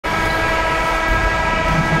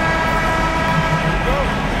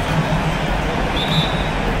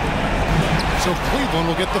So Cleveland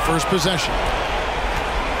will get the first possession.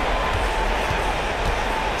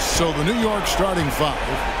 So the New York starting five.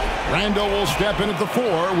 Randall will step in at the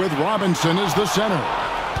 4 with Robinson as the center.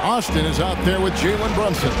 Austin is out there with Jalen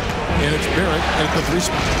Brunson. And it's Barrett at the 3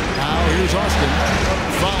 spot. Now here's Austin.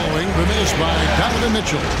 Following the miss by Donovan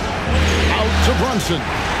Mitchell. Out to Brunson.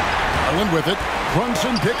 Garland with it.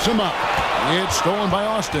 Brunson picks him up. It's stolen by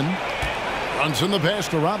Austin. Brunson the pass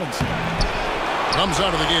to Robinson. Comes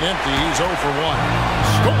out of the gate empty. He's 0 for 1.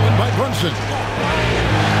 Stolen by Brunson.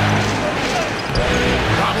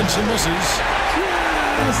 Robinson misses.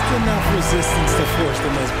 Just enough resistance to force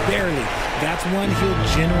the miss. Barely. That's one he'll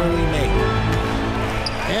generally make.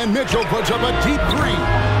 And Mitchell puts up a deep 3.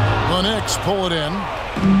 The Knicks pull it in.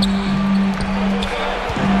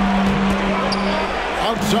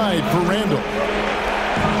 Outside for Randall.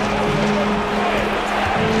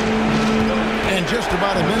 And just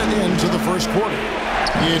about a minute into the first quarter.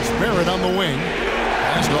 It's Barrett on the wing.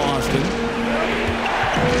 Pass to Austin.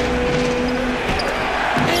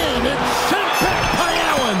 And it's sent back by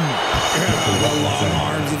Allen. The long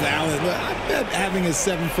arms of Allen. I bet having a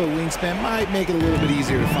 7-foot wingspan might make it a little bit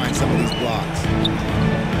easier to find some of these blocks.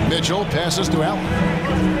 Mitchell passes to Allen.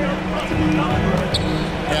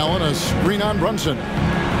 Allen, a screen on Brunson.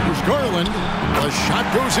 Here's Garland. The shot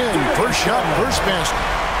goes in. First shot, first basket.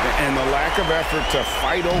 And the lack of effort to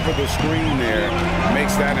fight over the screen there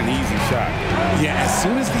makes that an easy shot. Yeah, as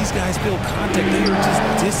soon as these guys feel contact, they are just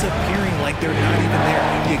disappearing like they're not even there.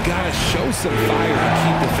 You got to show some fire and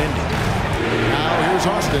keep defending. Now here's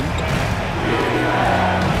Austin.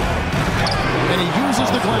 And he uses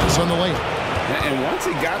the glass on the lane. And once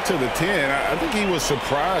he got to the 10, I think he was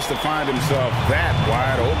surprised to find himself that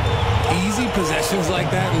wide open. Easy possessions like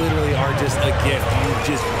that literally are just a gift. You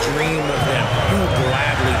just dream of them. You'll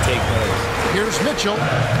gladly take those. Here's Mitchell.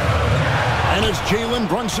 And it's Jalen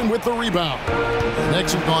Brunson with the rebound. The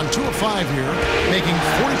Knicks have gone 2 of 5 here, making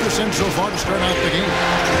 40% so far to start out the game.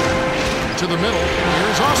 To the middle,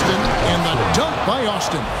 here's Austin, and the dunk by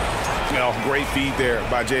Austin. Well, great feed there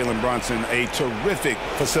by Jalen Brunson, a terrific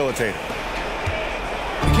facilitator.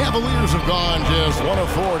 The Cavaliers have gone just 1 of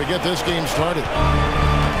 4 to get this game started.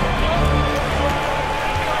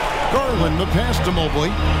 Garland, the pass to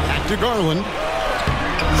Mobley. Back to Garland.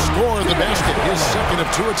 Score the basket, his second of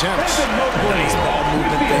 2 attempts. Nice ball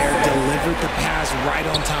movement there. Delivered the pass right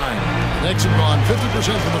on time. The Knicks have gone 50%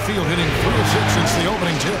 from the field, hitting 3 of 6 since the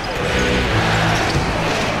opening tip.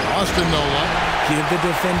 Austin, no luck. Give the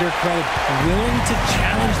defender credit. Willing to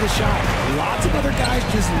challenge the shot. Lots of other guys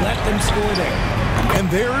just let them score there. And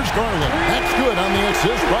there's Garland. That's good on the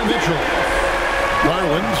assist by Mitchell.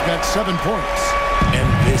 Garland's got 7 points. And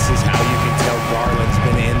this is how you can tell Garland's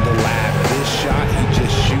been in the lab. This shot, he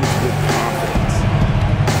just shoots with confidence.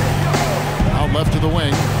 Out left to the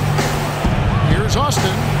wing. Here's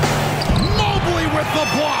Austin. Mobley with the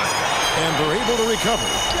block. And they're able to recover.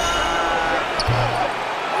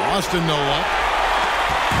 Austin, no luck.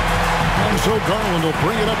 And so Garland will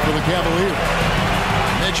bring it up for the Cavaliers.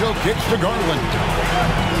 Mitchell kicks to Garland.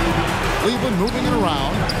 Cleveland moving it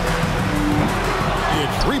around.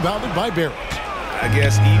 It's rebounded by Barrett. I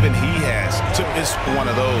guess even he has to miss one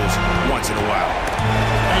of those once in a while.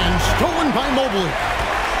 And stolen by Mobley.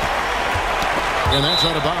 And that's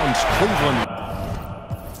out of bounds. Cleveland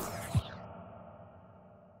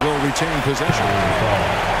will retain possession.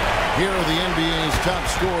 Here are the NBA's top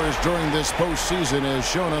scorers during this postseason as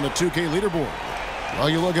shown on the 2K leaderboard. Well,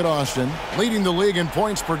 you look at Austin, leading the league in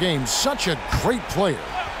points per game. Such a great player.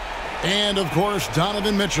 And, of course,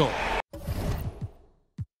 Donovan Mitchell.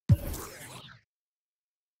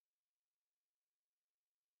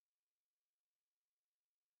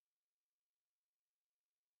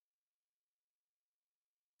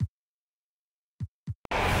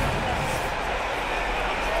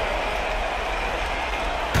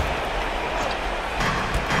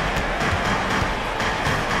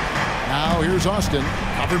 Now here's Austin,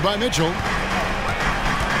 covered by Mitchell.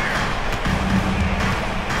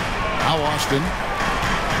 Now Austin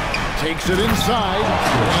takes it inside,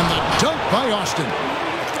 and the dunk by Austin.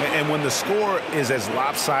 And when the score is as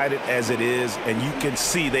lopsided as it is, and you can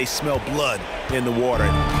see they smell blood in the water,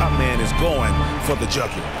 my man is going for the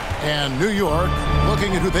jugular. And New York,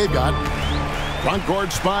 looking at who they've got. Front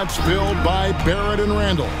court spots filled by Barrett and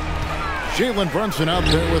Randall. Jalen Brunson out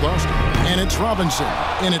there with Austin. And it's Robinson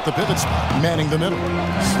in at the pivot spot, manning the middle.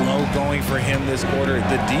 Slow going for him this quarter.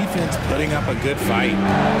 The defense putting up a good fight.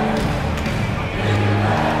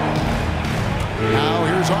 Now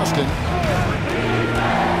here's Austin.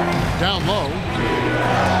 Down low.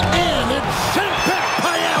 And it's sent back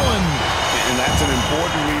by Allen. And that's an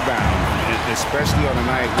important rebound, especially on a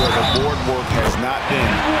night where the board work has not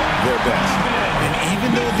been their best. And even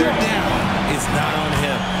though they're down, it's not on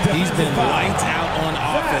him. He's been lights out on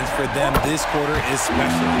offense for them this quarter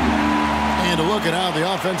especially. And to look at how the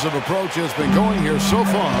offensive approach has been going here so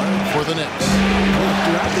far for the Knicks. Well,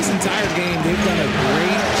 throughout this entire game, they've done a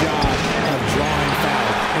great job of drawing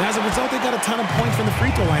fouls. And as a result, they got a ton of points from the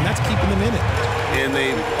free throw line. That's keeping them in it. And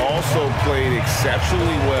they've also played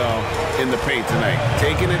exceptionally well in the paint tonight,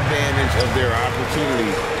 taking advantage of their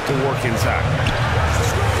opportunity to work inside.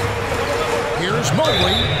 Here's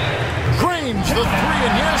Mobley. Drains the three,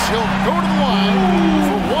 and yes, he'll go to the line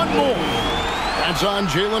for one more. That's on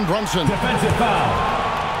Jalen Brunson. Defensive foul.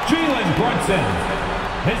 Jalen Brunson.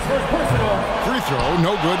 His first personal. Free throw,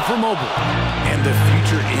 no good for Mobley. And the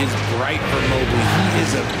future is bright for Mobley. He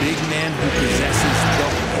is a big man who possesses the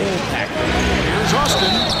whole package. Here's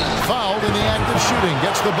Austin. Fouled in the act of shooting.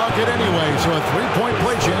 Gets the bucket anyway, so a three-point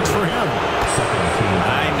play chance for him.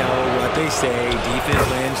 I know what they say, defense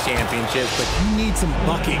wins championships, but you need some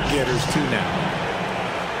bucket getters too now.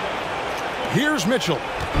 Here's Mitchell.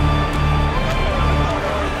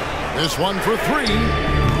 This one for three.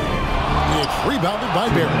 It's rebounded by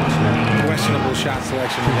Barrett. Questionable shot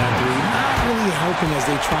selection with that three. Not really helping as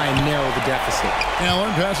they try and narrow the deficit. Allen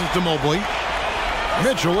passes to Mobley.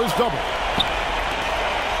 Mitchell is doubled.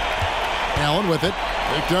 Allen with it.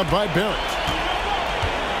 Picked up by Barrett.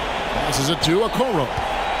 Passes it to Okoro.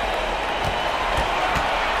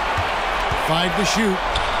 5 to shoot.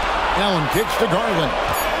 Allen kicks to Garland.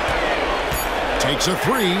 Takes a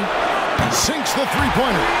three. Sinks the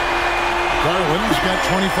three-pointer. Garland's got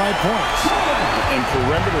 25 points. And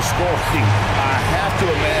perimeter scoring, I have to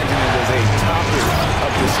imagine it was a topic of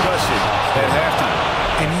discussion at halftime.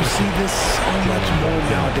 And you see this so much more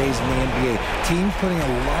nowadays in the NBA. Teams putting a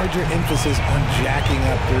larger emphasis on jacking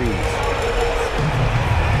up threes.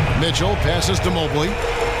 Mitchell passes to Mobley.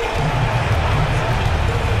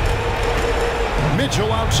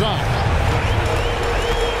 Mitchell outside.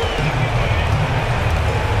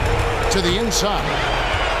 To the inside.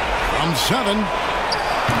 From 7.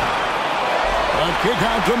 A kick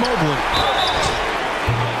out to Mobley.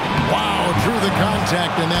 Wow, through the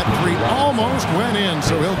contact, and that three almost went in,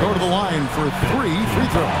 so he'll go to the line for 3 free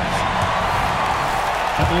throws.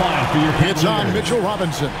 At the line for your It's on Mitchell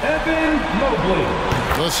Robinson. Evan Mobley.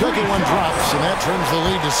 The second one drops, and that trims the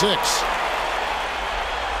lead to 6.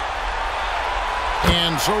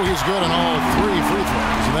 And so he's good on all 3 free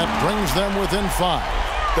throws, and that brings them within 5.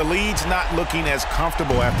 The lead's not looking as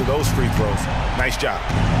comfortable after those free throws. Nice job.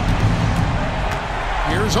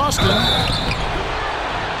 Here's Austin.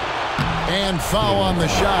 And foul on the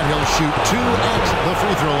shot. He'll shoot 2 at the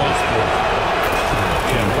free throw line.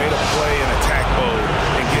 Yeah, way to play in attack mode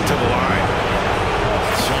and get to the line.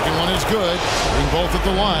 Second one is good. Being both at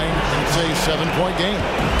the line. It's a 7-point game.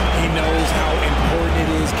 He knows how important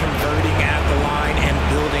it is converting at the line and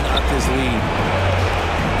building up his lead.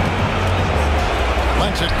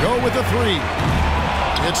 Lets it go with the 3.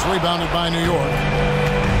 It's rebounded by New York.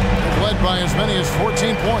 They've led by as many as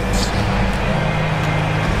 14 points.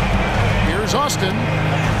 Here's Austin.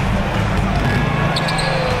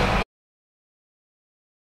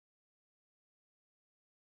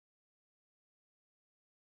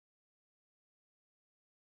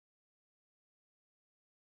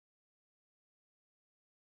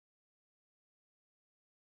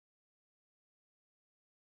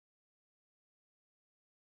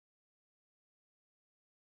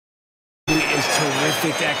 Is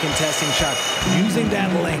terrific at contesting shots, using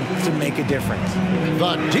that length to make a difference.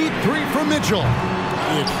 The deep 3 from Mitchell.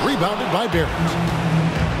 It's rebounded by Barrett.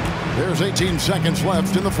 There's 18 seconds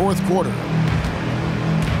left in the 4th quarter.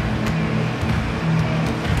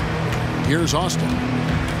 Here's Austin.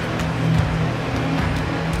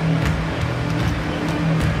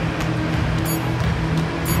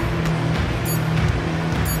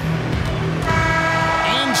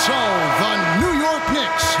 And so the New York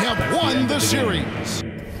Knicks have won the series.